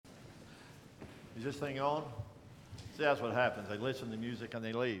Is this thing on? See, that's what happens. They listen to music and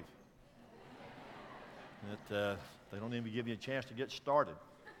they leave. They don't even give you a chance to get started.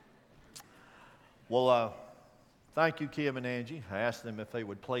 Well, thank you, Kim and Angie. I asked them if they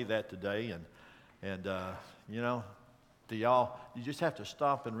would play that today, and you know, you just have to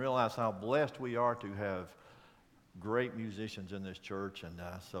stop and realize how blessed we are to have great musicians in this church, and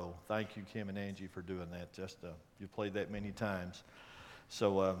so thank you, Kim and Angie, for doing that. You played that many times,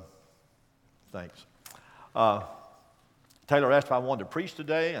 so thanks. Taylor asked if I wanted to preach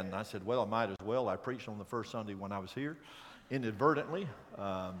today, and I said, well, I might as well. I preached on the first Sunday when I was here. Inadvertently,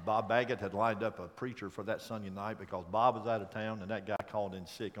 Bob Baggett had lined up a preacher for that Sunday night because Bob was out of town, and that guy called in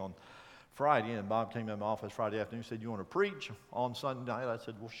sick on Friday, and Bob came in my office Friday afternoon and said, you want to preach on Sunday night? I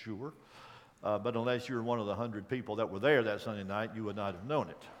said, well, sure. But unless you were one of the 100 people that were there that Sunday night, you would not have known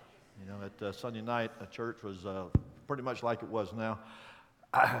it. You know, at Sunday night, the church was pretty much like it was now.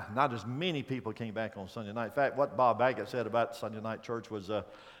 Not as many people came back on Sunday night. In fact, what Bob Baggett said about Sunday night church was,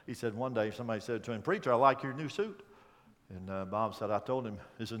 he said one day somebody said to him, preacher, I like your new suit. And Bob said, I told him,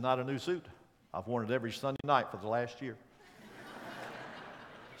 this is not a new suit. I've worn it every Sunday night for the last year.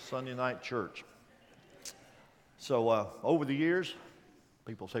 Sunday night church. So over the years,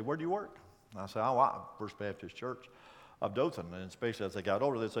 people say, where do you work? And I say, First Baptist Church of Dothan. And especially as they got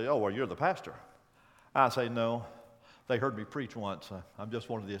older, they'd say, oh, well, you're the pastor. I say, no. They heard me preach once. I'm just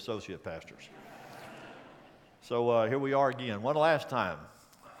one of the associate pastors. So here we are again, one last time.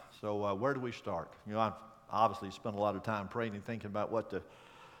 So where do we start? You know, I've obviously spent a lot of time praying and thinking about what to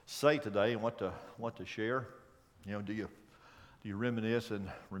say today and what to share. You know, do you reminisce and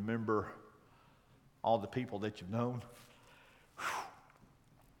remember all the people that you've known?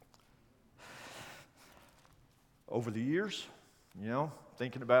 Over the years, you know,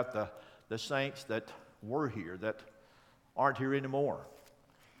 thinking about the saints that were here, that aren't here anymore.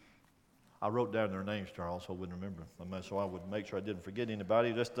 I wrote down their names, Charles, so I wouldn't remember them. So I would make sure I didn't forget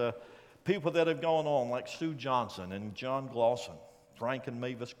anybody. Just people that have gone on, like Sue Johnson and John Glosson, Frank and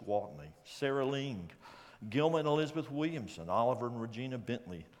Mavis Gwaltney, Sarah Ling, Gilma and Elizabeth Williamson, Oliver and Regina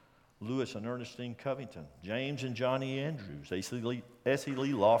Bentley, Lewis and Ernestine Covington, James and Johnny Andrews, Essie Lee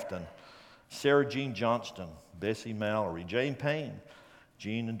Lofton, Sarah Jean Johnston, Bessie Mallory, Jane Payne,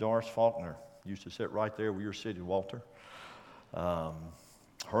 Jean and Doris Faulkner. Used to sit right there where you're sitting, Walter.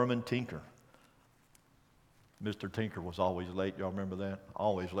 Herman Tinker. Mr. Tinker was always late. Y'all remember that?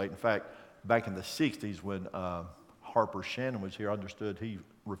 Always late. In fact, back in the 60s when Harper Shannon was here, I understood he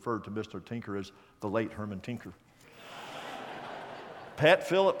referred to Mr. Tinker as the late Herman Tinker. Pat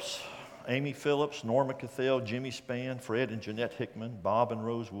Phillips, Amy Phillips, Norma Cathell, Jimmy Spann, Fred and Jeanette Hickman, Bob and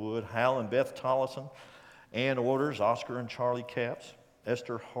Rose Wood, Hal and Beth Tollison, Ann Orders, Oscar and Charlie Capps,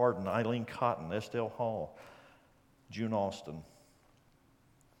 Esther Harden, Eileen Cotton, Estelle Hall, June Austin.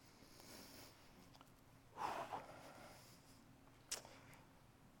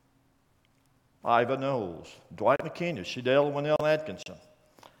 Iva Knowles, Dwight McKinney, Shadell Winnell Atkinson.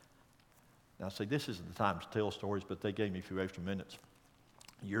 Now, see, this isn't the time to tell stories, but they gave me a few extra minutes.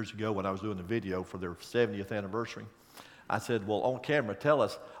 Years ago, when I was doing the video for their 70th anniversary, I said, well, on camera, tell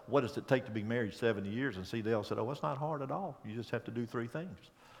us, what does it take to be married 70 years? And Shadell said, oh, it's not hard at all. You just have to do 3 things.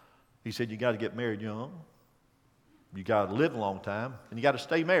 He said, you got to get married young, you got to live a long time, and you got to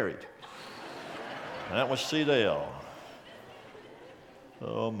stay married. That was Shadell.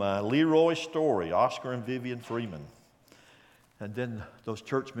 Oh, my. Leroy Story, Oscar and Vivian Freeman. And then those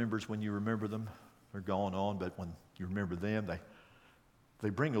church members, when you remember them, they're gone on, but when you remember them, they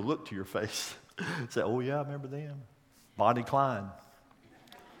bring a look to your face. Say, oh, yeah, I remember them. Bonnie Klein,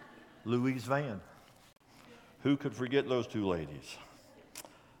 Louise Vann. Who could forget those 2 ladies?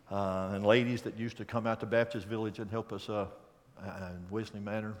 And ladies that used to come out to Baptist Village and help us in Wesley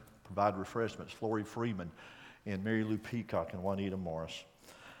Manor, provide refreshments, Flory Freeman and Mary Lou Peacock and Juanita Morris.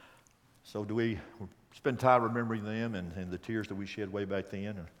 So do we spend time remembering them and the tears that we shed way back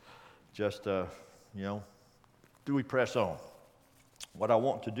then? Or just, you know, do we press on? What I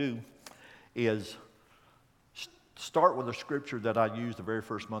want to do is start with a scripture that I used the very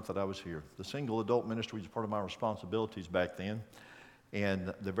first month that I was here. The single adult ministry was part of my responsibilities back then.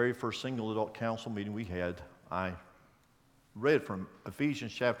 And the very first single adult council meeting we had, I read from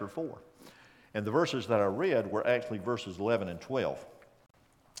Ephesians chapter 4. And the verses that I read were actually verses 11 and 12,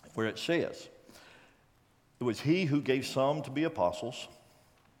 where it says, it was he who gave some to be apostles,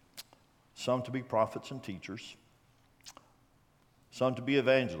 some to be prophets and teachers, some to be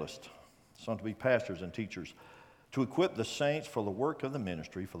evangelists, some to be pastors and teachers, to equip the saints for the work of the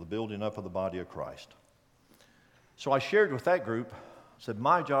ministry, for the building up of the body of Christ. So I shared with that group, said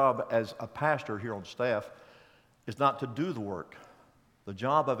my job as a pastor here on staff is not to do the work. The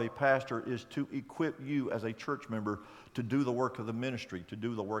job of a pastor is to equip you as a church member to do the work of the ministry, to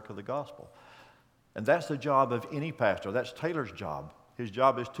do the work of the gospel. And that's the job of any pastor. That's Taylor's job. His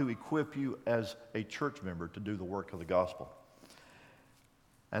job is to equip you as a church member to do the work of the gospel.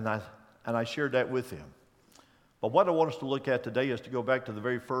 And I shared that with him. But what I want us to look at today is to go back to the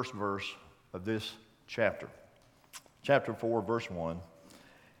very first verse of this chapter. Chapter 4, verse 1.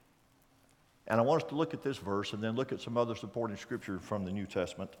 And I want us to look at this verse and then look at some other supporting scripture from the New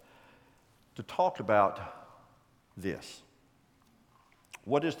Testament to talk about this.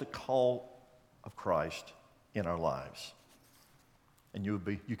 What is the call of Christ in our lives? And you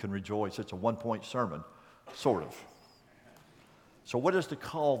can rejoice. It's a one-point sermon, sort of. So what is the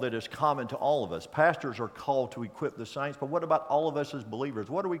call that is common to all of us? Pastors are called to equip the saints, but what about all of us as believers?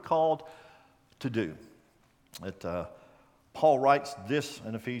 What are we called to do? Paul writes this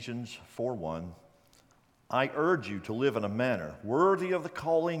in Ephesians 4:1, I urge you to live in a manner worthy of the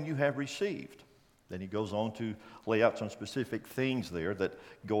calling you have received. Then he goes on to lay out some specific things there that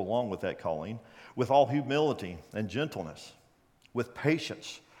go along with that calling, with all humility and gentleness, with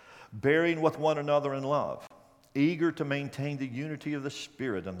patience, bearing with one another in love, eager to maintain the unity of the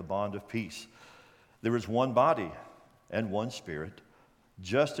Spirit and the bond of peace. There is one body and one Spirit,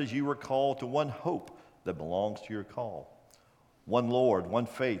 just as you were called to one hope that belongs to your call. One Lord, one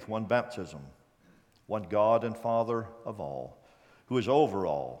faith, one baptism, one God and Father of all, who is over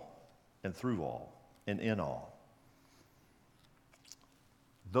all and through all and in all.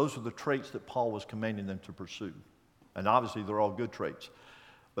 Those are the traits that Paul was commanding them to pursue. And obviously they're all good traits.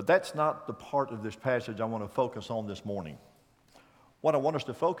 But that's not the part of this passage I want to focus on this morning. What I want us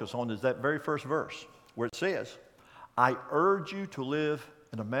to focus on is that very first verse where it says, I urge you to live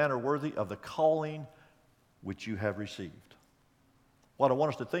in a manner worthy of the calling which you have received. What I want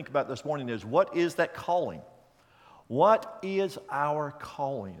us to think about this morning is, what is that calling? What is our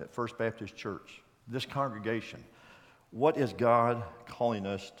calling at First Baptist Church, this congregation? What is God calling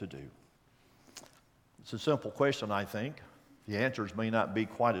us to do? It's a simple question, I think. The answers may not be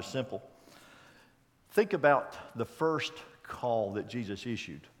quite as simple. Think about the first call that Jesus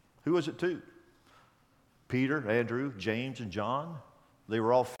issued. Who was it to? Peter, Andrew, James, and John. They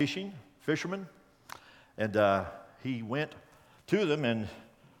were all fishermen. And he went to them, and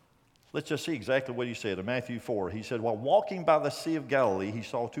let's just see exactly what he said. In Matthew 4, he said, while walking by the Sea of Galilee, he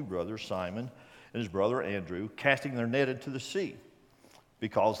saw two brothers, Simon and his brother Andrew, casting their net into the sea,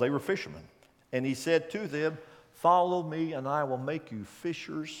 because they were fishermen. And he said to them, follow me, and I will make you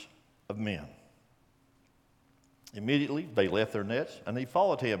fishers of men. Immediately they left their nets, and they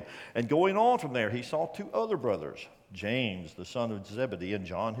followed him. And going on from there, he saw two other brothers, James, the son of Zebedee, and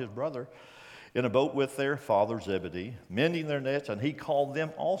John, his brother, in a boat with their father Zebedee, mending their nets, and he called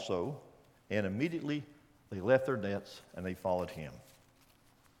them also, and immediately they left their nets, and they followed him.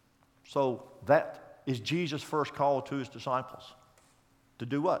 So that is Jesus' first call to his disciples. To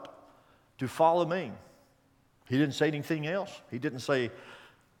do what? To follow me. He didn't say anything else. He didn't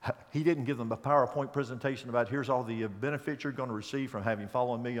give them a PowerPoint presentation about here's all the benefits you're going to receive from having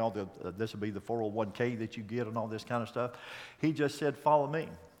followed me. This will be the 401k that you get and all this kind of stuff. He just said, follow me.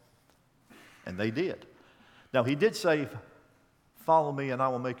 And they did. Now, he did say, follow me and I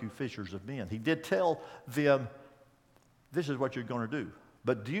will make you fishers of men. He did tell them, this is what you're going to do.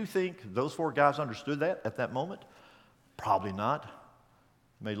 But do you think those four guys understood that at that moment? Probably not.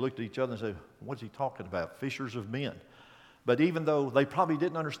 They looked at each other and said, what's he talking about? Fishers of men. But even though they probably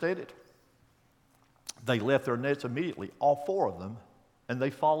didn't understand it, they left their nets immediately, all four of them, and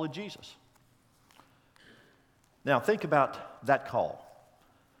they followed Jesus. Now, think about that call.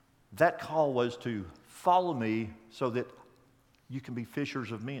 That call was to follow me so that you can be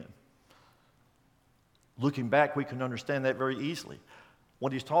fishers of men. Looking back, we can understand that very easily.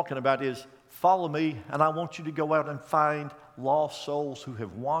 What he's talking about is, follow me, and I want you to go out and find lost souls who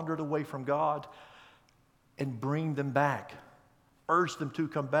have wandered away from God and bring them back. Urge them to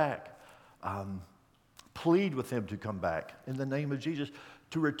come back. Plead with them to come back in the name of Jesus,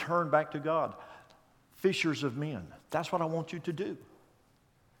 to return back to God. Fishers of men. That's what I want you to do.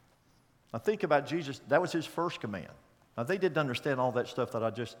 Now think about Jesus. That was his first command. Now they didn't understand all that stuff that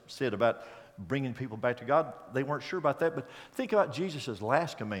I just said about bringing people back to God. They weren't sure about that. But think about Jesus'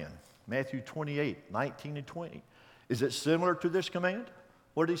 last command, Matthew 28, 19 and 20. Is it similar to this command?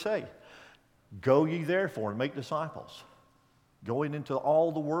 What did he say? Go ye therefore and make disciples, going into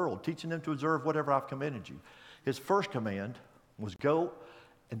all the world, teaching them to observe whatever I've commanded you. His first command was go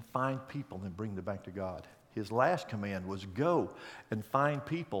and find people and bring them back to God. His last command was go and find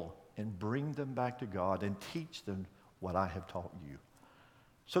people and bring them back to God and teach them what I have taught you.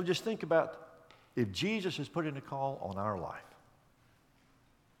 So just think about if Jesus is putting a call on our life,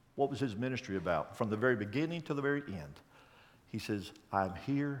 What was his ministry about? From the very beginning to the very end, he says, I'm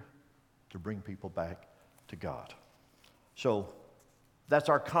here to bring people back to God. So that's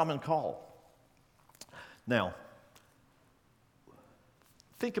our common call. Now,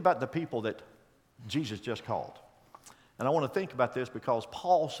 think about the people that Jesus just called. And I want to think about this because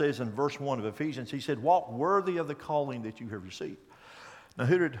Paul says in verse 1 of Ephesians, he said, walk worthy of the calling that you have received. Now,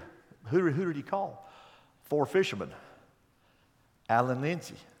 who did he call? 4 fishermen. Alan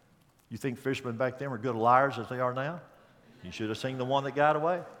Lindsay. You think fishermen back then were good liars as they are now? You should have seen the one that got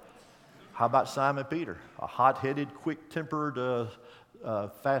away. How about Simon Peter? A hot-headed, quick-tempered,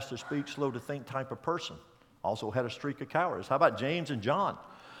 fast to speak, slow to think type of person. Also had a streak of cowardice. How about James and John?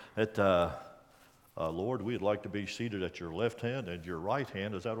 Lord, we'd like to be seated at your left hand and your right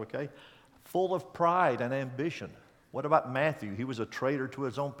hand. Is that okay? Full of pride and ambition. What about Matthew? He was a traitor to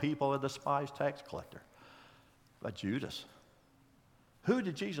his own people, a despised tax collector. What about Judas? Who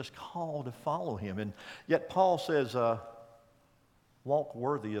did Jesus call to follow him? And yet Paul says, walk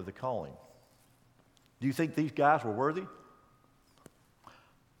worthy of the calling. Do you think these guys were worthy?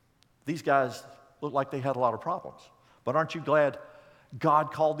 These guys look like they had a lot of problems. But aren't you glad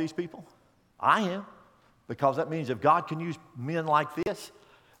God called these people? I am. Because that means if God can use men like this,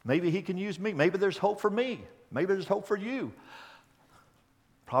 maybe he can use me. Maybe there's hope for me. Maybe there's hope for you.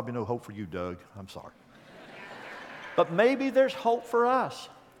 Probably no hope for you, Doug. I'm sorry. But maybe there's hope for us.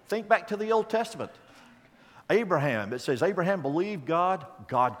 Think back to the Old Testament. Abraham, it says Abraham believed God.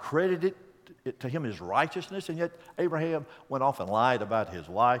 God credited it to him as righteousness, and yet Abraham went off and lied about his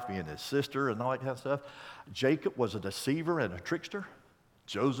wife being his sister and all that kind of stuff. Jacob was a deceiver and a trickster.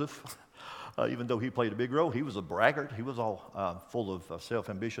 Joseph, even though he played a big role, he was a braggart. He was all full of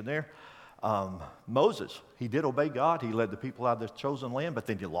self-ambition there. Moses, he did obey God. He led the people out of the chosen land, but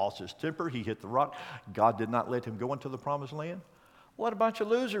then he lost his temper. He hit the rock. God did not let him go into the promised land. What a bunch of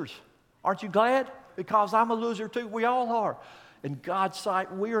losers. Aren't you glad? Because I'm a loser too. We all are. In God's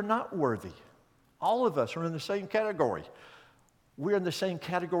sight, we are not worthy. All of us are in the same category. We're in the same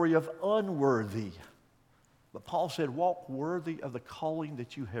category of unworthy. But Paul said, walk worthy of the calling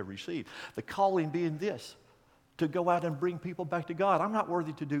that you have received. The calling being this, to go out and bring people back to God. I'm not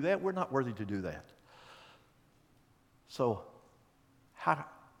worthy to do that. We're not worthy to do that. So how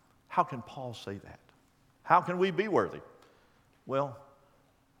can Paul say that? How can we be worthy? Well,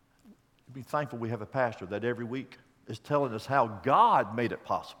 be thankful we have a pastor that every week is telling us how God made it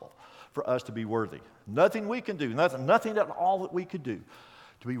possible for us to be worthy. Nothing we can do, nothing at all that we could do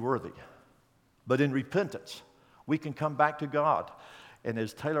to be worthy. But in repentance, we can come back to God. And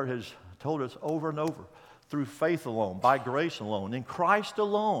as Taylor has told us over and over, through faith alone, by grace alone, in Christ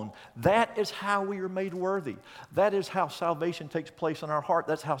alone, that is how we are made worthy. That is how salvation takes place in our heart.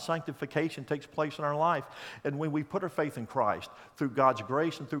 That's how sanctification takes place in our life. And when we put our faith in Christ, through God's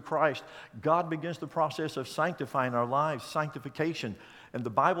grace and through Christ, God begins the process of sanctifying our lives, sanctification. And the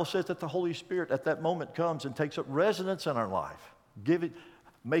Bible says that the Holy Spirit at that moment comes and takes up residence in our life,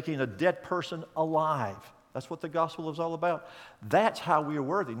 making a dead person alive. That's what the gospel is all about. That's how we are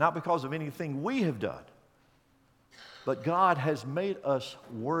worthy, not because of anything we have done. But God has made us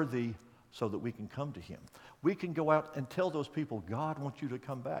worthy so that we can come to him. We can go out and tell those people, God wants you to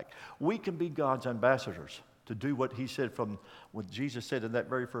come back. We can be God's ambassadors to do what he said from what Jesus said in that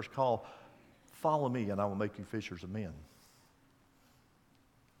very first call, follow me and I will make you fishers of men.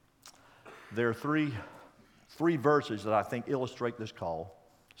 There are three verses that I think illustrate this call.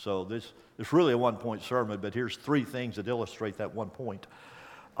 So it's really a one-point sermon, but here's 3 things that illustrate that one point.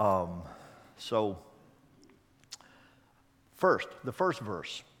 First, the first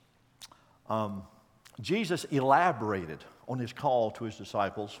verse, Jesus elaborated on his call to his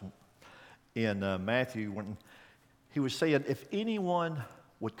disciples in Matthew when he was saying, if anyone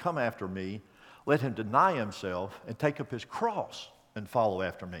would come after me, let him deny himself and take up his cross and follow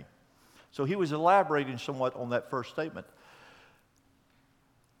after me. So he was elaborating somewhat on that first statement.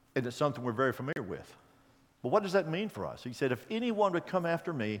 And it's something we're very familiar with. But what does that mean for us? He said, if anyone would come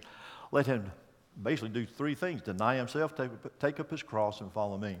after me, let him basically do 3 things. Deny himself, take up his cross, and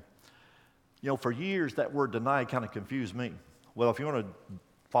follow me. You know, for years, that word deny kind of confused me. Well, if you want to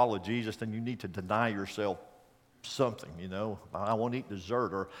follow Jesus, then you need to deny yourself something, you know. I won't eat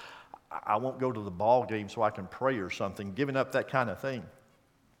dessert, or I won't go to the ball game so I can pray or something, giving up that kind of thing.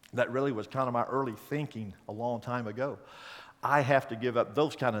 That really was kind of my early thinking a long time ago. I have to give up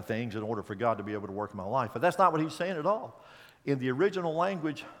those kind of things in order for God to be able to work in my life. But that's not what he's saying at all. In the original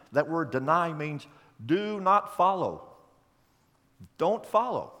language, that word deny means do not follow. Don't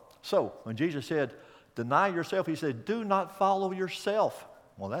follow. So when Jesus said, deny yourself, he said, do not follow yourself.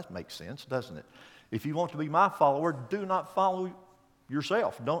 Well, that makes sense, doesn't it? If you want to be my follower, do not follow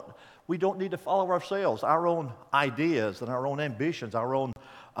yourself. We don't need to follow ourselves, our own ideas and our own ambitions, our own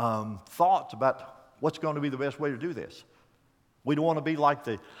thoughts about what's going to be the best way to do this. We don't want to be like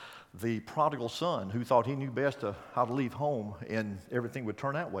the prodigal son who thought he knew best how to leave home and everything would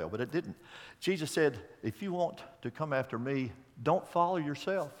turn out well, but it didn't. Jesus said, if you want to come after me, don't follow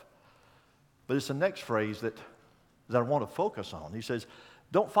yourself. But it's the next phrase that I want to focus on. He says,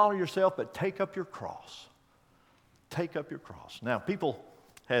 don't follow yourself, but take up your cross. Take up your cross. Now, people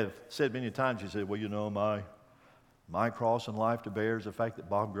have said many times, you say, well, you know, my cross in life to bear is the fact that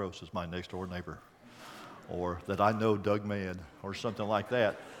Bob Gross is my next door neighbor, or that I know Doug Mann, or something like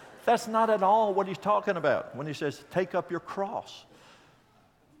that. That's not at all what he's talking about when he says, take up your cross.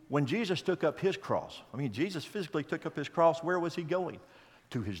 When Jesus took up his cross, Jesus physically took up his cross, where was he going?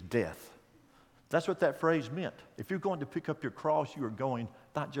 To his death. That's what that phrase meant. If you're going to pick up your cross, you are going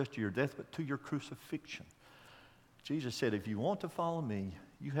not just to your death, but to your crucifixion. Jesus said, if you want to follow me,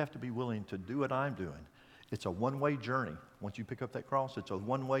 you have to be willing to do what I'm doing. It's a one-way journey. Once you pick up that cross, it's a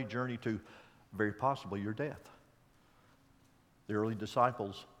one-way journey to very possibly your death. The early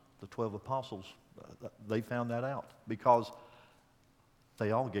disciples, the 12 apostles, they found that out because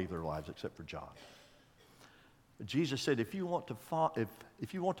they all gave their lives except for John. Jesus said, if you want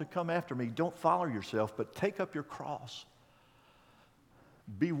to come after me, don't follow yourself, but take up your cross.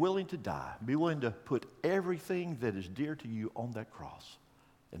 Be willing to die. Be willing to put everything that is dear to you on that cross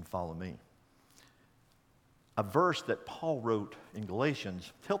and follow me. A verse that Paul wrote in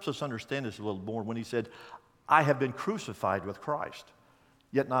Galatians helps us understand this a little more when he said, I have been crucified with Christ.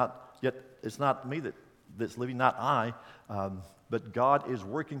 Yet it's not me that's living, not I, but God is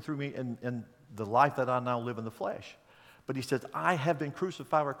working through me in the life that I now live in the flesh. But he says, I have been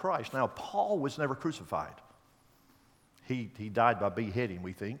crucified with Christ. Now, Paul was never crucified. He died by beheading,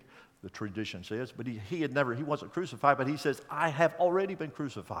 we think, the tradition says. But he wasn't crucified, but he says, I have already been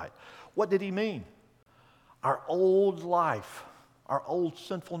crucified. What did he mean? Our old life, our old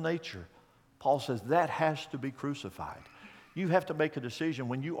sinful nature, Paul says that has to be crucified. You have to make a decision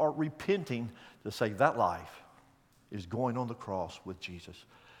when you are repenting to say that life is going on the cross with Jesus.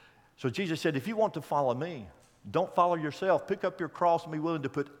 So Jesus said, if you want to follow me, don't follow yourself. Pick up your cross and be willing to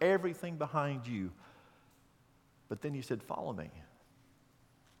put everything behind you. But then he said, follow me.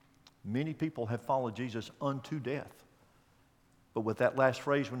 Many people have followed Jesus unto death. But with that last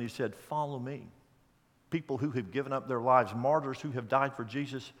phrase when he said, follow me, people who have given up their lives, martyrs who have died for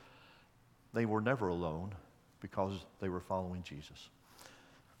Jesus, they were never alone because they were following Jesus.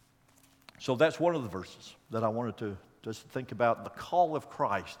 So that's one of the verses that I wanted to just think about. The call of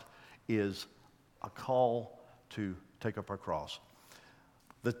Christ is a call to take up our cross.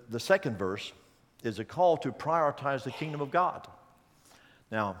 The second verse is a call to prioritize the kingdom of God.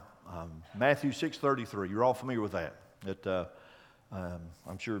 Now, Matthew 6:33, you're all familiar with that.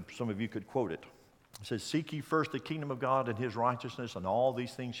 I'm sure some of you could quote it. It says, seek ye first the kingdom of God and his righteousness, and all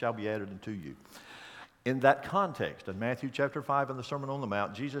these things shall be added unto you. In that context, in Matthew chapter 5 in the Sermon on the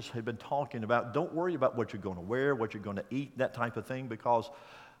Mount, Jesus had been talking about, don't worry about what you're going to wear, what you're going to eat, that type of thing, because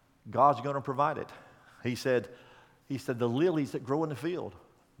God's going to provide it. He said, the lilies that grow in the field,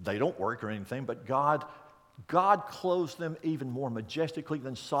 they don't work or anything, but God clothes them even more majestically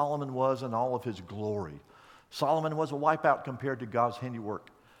than Solomon was in all of his glory. Solomon was a wipeout compared to God's handiwork.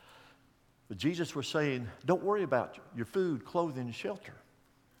 But Jesus was saying, don't worry about your food, clothing, and shelter.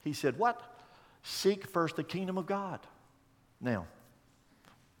 He said, what? Seek first the kingdom of God. Now,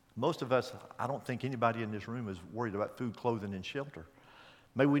 most of us, I don't think anybody in this room is worried about food, clothing, and shelter.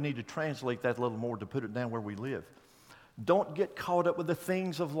 Maybe we need to translate that a little more to put it down where we live. Don't get caught up with the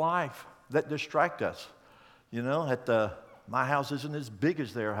things of life that distract us. You know, my house isn't as big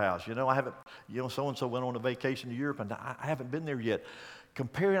as their house. So-and-so went on a vacation to Europe, and I haven't been there yet.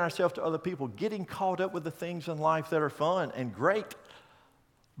 Comparing ourselves to other people, getting caught up with the things in life that are fun and great,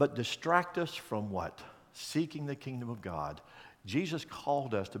 but distract us from what? Seeking the kingdom of God. Jesus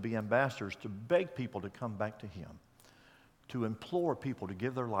called us to be ambassadors, to beg people to come back to him, to implore people to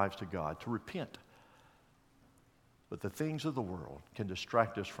give their lives to God, to repent. But the things of the world can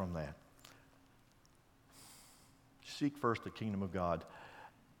distract us from that. Seek first the kingdom of God.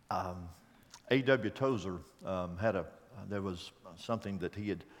 A.W. Tozer there was something that he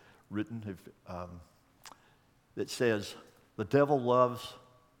had written that says, the devil loves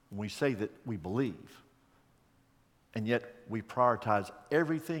when we say that we believe, and yet we prioritize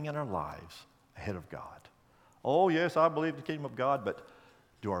everything in our lives ahead of God. Oh, yes, I believe the kingdom of God, but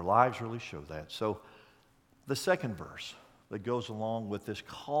do our lives really show that? So the second verse that goes along with this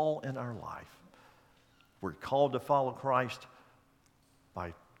call in our life, we're called to follow Christ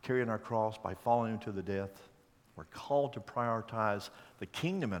by carrying our cross, by following him to the death. We're called to prioritize the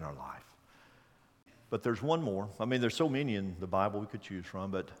kingdom in our life. But there's one more. I mean, there's so many in the Bible we could choose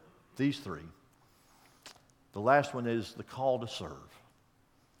from, but these three. The last one is the call to serve.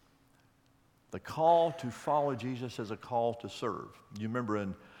 The call to follow Jesus is a call to serve. You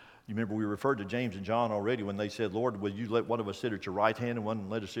remember we referred to James and John already when they said, Lord, will you let one of us sit at your right hand and one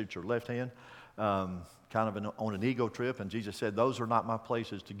let us sit at your left hand? Kind of on an ego trip. And Jesus said, those are not my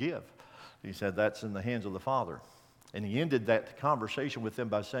places to give. He said, that's in the hands of the Father. And he ended that conversation with them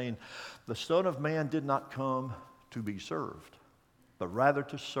by saying, the Son of Man did not come to be served, but rather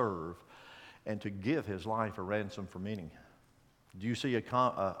to serve and to give his life a ransom for many. Do you see a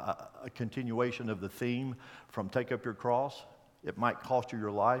continuation of the theme from take up your cross? It might cost you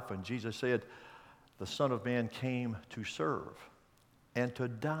your life. And Jesus said, the Son of Man came to serve and to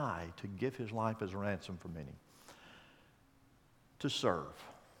die, to give his life as a ransom for many. To serve.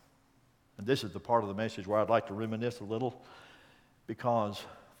 And this is the part of the message where I'd like to reminisce a little, because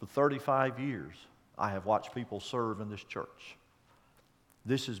for 35 years, I have watched people serve in this church.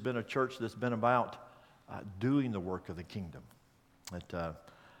 This has been a church that's been about doing the work of the kingdom.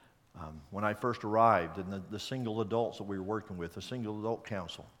 When I first arrived, and the single adults that we were working with, the single adult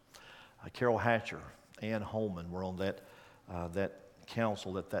council, Carol Hatcher, Ann Holman were on that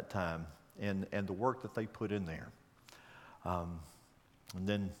council at that time, and the work that they put in there. And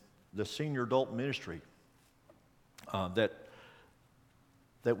then the senior adult ministry that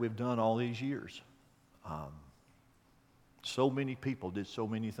we've done all these years. So many people did so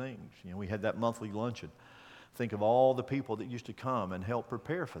many things. You know, we had that monthly luncheon. Think of all the people that used to come and help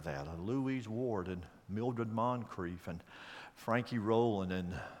prepare for that. Louise Ward and Mildred Moncrief and Frankie Rowland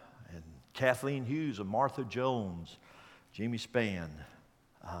and Kathleen Hughes and Martha Jones, Jimmy Spann,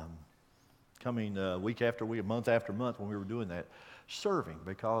 coming week after week, month after month when we were doing that, serving,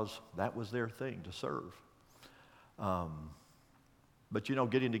 because that was their thing, to serve. But you know,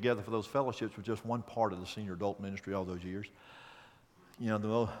 getting together for those fellowships was just one part of the senior adult ministry all those years. You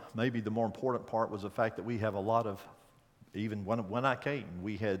know, maybe the more important part was the fact that we have a lot of, even when I came,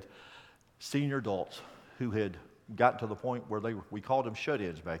 we had senior adults who had gotten to the point where we called them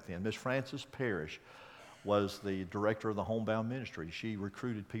shut-ins back then. Miss Frances Parrish was the director of the homebound ministry. She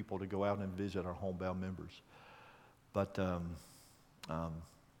recruited people to go out and visit our homebound members. But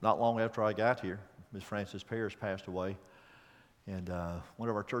not long after I got here, Miss Frances Parrish passed away. And one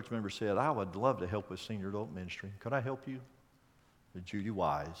of our church members said, I would love to help with senior adult ministry. Could I help you? Judy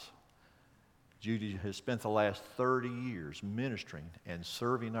Wise. Judy has spent the last 30 years ministering and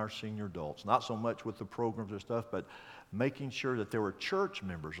serving our senior adults, not so much with the programs and stuff, but making sure that there were church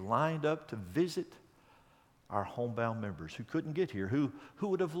members lined up to visit our homebound members who couldn't get here, who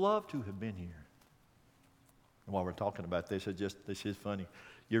would have loved to have been here. And while we're talking about this, this is funny.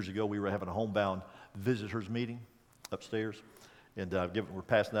 Years ago, we were having a homebound visitors meeting upstairs, and we're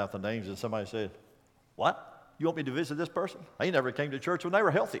passing out the names, and somebody said, what? You want me to visit this person? They never came to church when they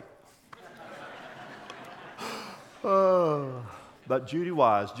were healthy. But Judy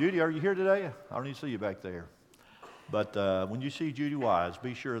Wise. Judy, are you here today? I don't need to see you back there. But when you see Judy Wise,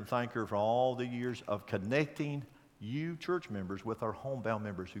 be sure and thank her for all the years of connecting you church members with our homebound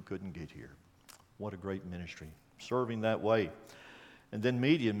members who couldn't get here. What a great ministry, serving that way. And then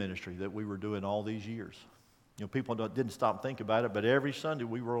media ministry that we were doing all these years. You know, people didn't stop and think about it, but every Sunday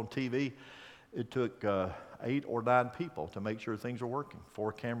we were on TV. It took 8 or 9 people to make sure things were working.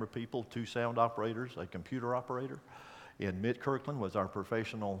 4 camera people, 2 sound operators, a computer operator. And Mitt Kirkland was our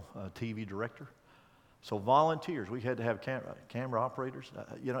professional TV director. So volunteers, we had to have camera operators.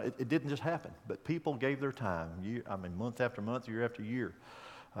 You know, it didn't just happen, but people gave their time. Month after month, year after year.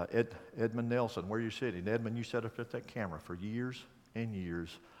 Edmund Nelson, where are you sitting? Edmund, you sat up at that camera for years and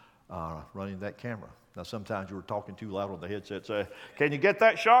years running that camera. Now, sometimes you were talking too loud on the headset, say, can you get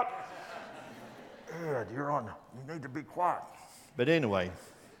that shot? Ed, you need to be quiet. But anyway,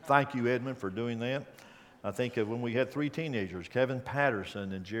 thank you, Edmund, for doing that. I think of when we had 3 teenagers, Kevin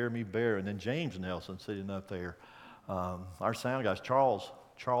Patterson and Jeremy Bear, and then James Nelson sitting up there. Our sound guys, Charles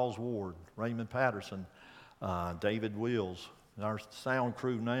Ward, Raymond Patterson, David Wills, and our sound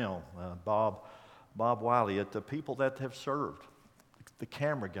crew now, Bob Wiley, the people that have served, the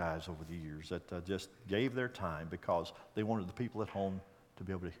camera guys over the years that just gave their time because they wanted the people at home to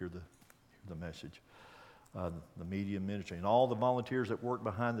be able to hear the message. The media ministry, and all the volunteers that work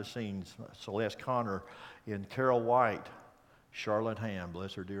behind the scenes, Celeste Connor and Carol White, Charlotte Ham,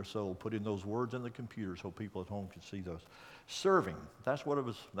 bless her dear soul, putting those words in the computer so people at home could see those. Serving, that's what it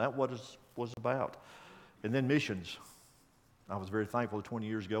was about. And then missions. I was very thankful 20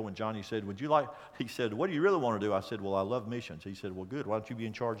 years ago when Johnny said, he said, what do you really want to do? I said, well, I love missions. He said, well, good, why don't you be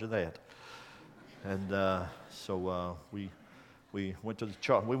in charge of that? And so we went to the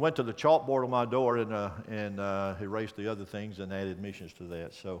chalkboard on my door and erased the other things and added missions to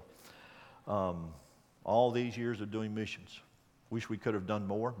that. So all these years of doing missions, wish we could have done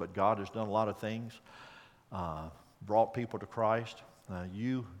more, but God has done a lot of things, brought people to Christ.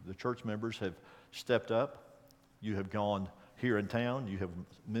 You, the church members, have stepped up. You have gone here in town. You have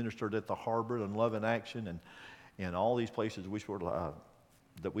ministered at the Harbor and Love in Action and all these places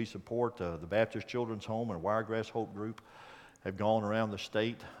that we support. The Baptist Children's Home and Wiregrass Hope Group have gone around the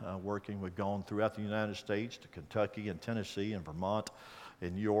state working. We've gone throughout the United States to Kentucky and Tennessee and Vermont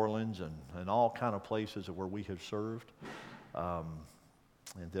and New Orleans and all kind of places where we have served.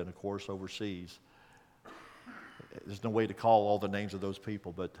 And then, of course, overseas. There's no way to call all the names of those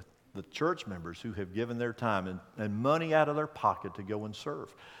people, but the church members who have given their time and money out of their pocket to go and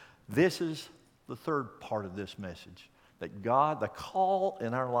serve. This is the third part of this message, that God, the call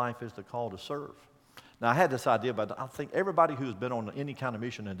in our life is the call to serve. Now, I had this idea, but I think everybody who's been on any kind of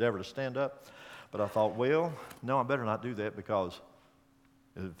mission endeavor to stand up, but I thought, well, no, I better not do that, because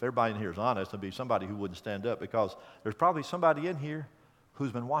if everybody in here is honest, there'd be somebody who wouldn't stand up, because there's probably somebody in here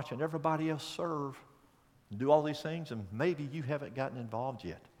who's been watching everybody else serve and do all these things, and maybe you haven't gotten involved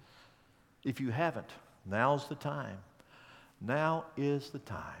yet. If you haven't, now's the time. Now is the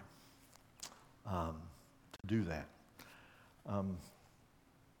time to do that.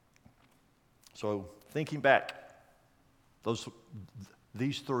 So thinking back,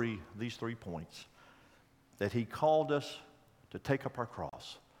 these three points, that he called us to take up our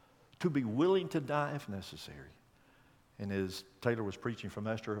cross, to be willing to die if necessary. And as Taylor was preaching from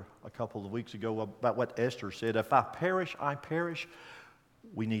Esther a couple of weeks ago about what Esther said, if I perish, I perish.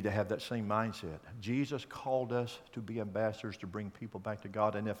 We need to have that same mindset. Jesus called us to be ambassadors, to bring people back to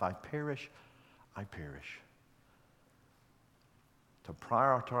God. And if I perish, I perish. To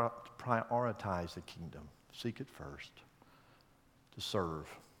prioritize the kingdom, seek it first, to serve.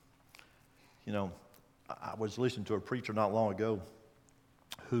 You know, I was listening to a preacher not long ago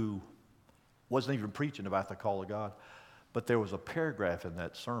who wasn't even preaching about the call of God, but there was a paragraph in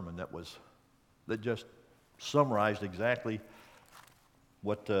that sermon that just summarized exactly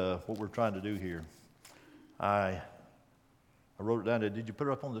what we're trying to do here. I wrote it down there. Did you put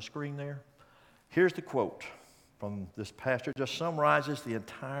it up on the screen there? Here's the quote from this pastor. It just summarizes the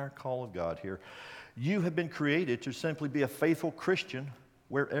entire call of God here. You have been created to simply be a faithful Christian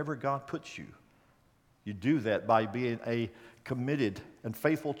wherever God puts you. You do that by being a committed and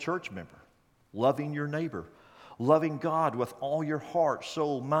faithful church member, loving your neighbor, loving God with all your heart,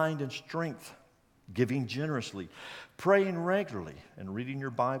 soul, mind, and strength, giving generously, praying regularly, and reading your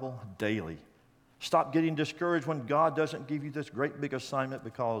Bible daily. Stop getting discouraged when God doesn't give you this great big assignment,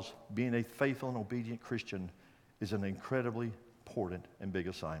 because being a faithful and obedient Christian is an incredibly important and big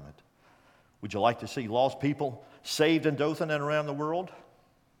assignment. Would you like to see lost people saved in Dothan and around the world?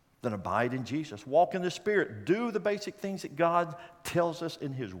 Then abide in Jesus. Walk in the Spirit. Do the basic things that God tells us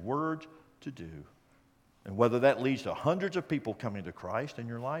in His Word to do. And whether that leads to hundreds of people coming to Christ in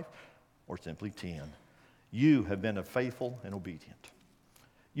your life or simply 10, you have been a faithful and obedient.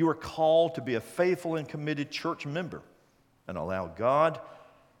 You are called to be a faithful and committed church member and allow God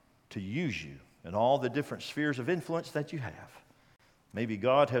to use you in all the different spheres of influence that you have. Maybe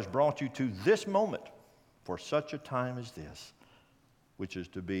God has brought you to this moment for such a time as this, which is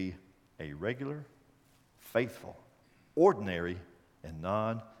to be a regular, faithful, ordinary, and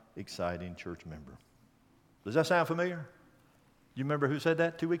non-exciting church member. Does that sound familiar? You remember who said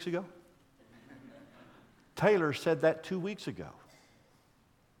that 2 weeks ago? Taylor said that 2 weeks ago.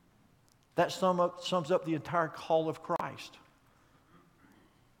 That sums up the entire call of Christ.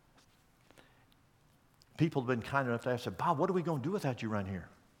 People have been kind enough to ask, Bob, what are we going to do without you around here?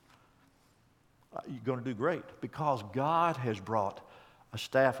 You're going to do great, because God has brought a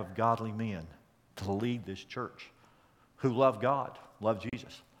staff of godly men to lead this church who love God, love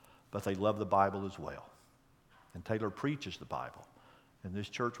Jesus, but they love the Bible as well. And Taylor preaches the Bible. And this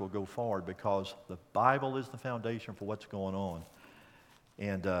church will go forward because the Bible is the foundation for what's going on.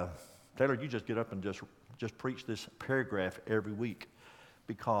 And Taylor, you just get up and just preach this paragraph every week,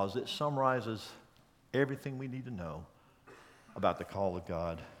 because it summarizes everything we need to know about the call of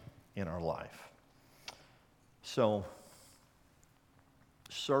God in our life. So,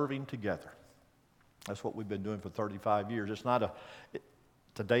 serving together. That's what we've been doing for 35 years.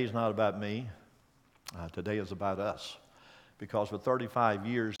 Today is not about me. Today is about us. Because for 35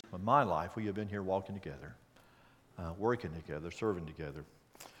 years of my life, we have been here walking together, working together, serving together.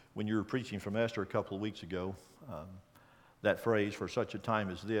 When you were preaching from Esther a couple of weeks ago, that phrase, for such a time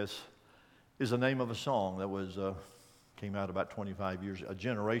as this, is the name of a song that came out about 25 years, a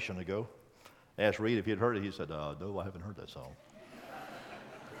generation ago. asked Reed if he had heard it. He said, no, I haven't heard that song.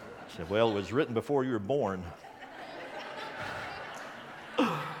 I said, well, it was written before you were born.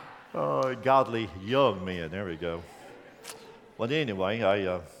 Godly young men. There we go. Well, anyway,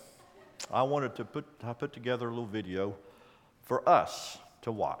 I wanted to put together a little video for us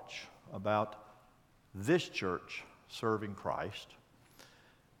to watch about this church serving Christ.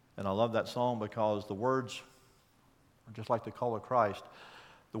 And I love that song because the words are just like the call of Christ.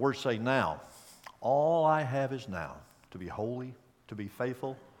 The words say, now, all I have is now, to be holy, to be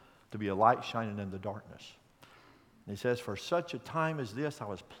faithful, to be a light shining in the darkness. And he says, for such a time as this, I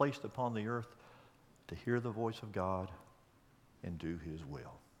was placed upon the earth to hear the voice of God and do his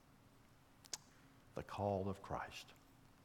will. The call of Christ.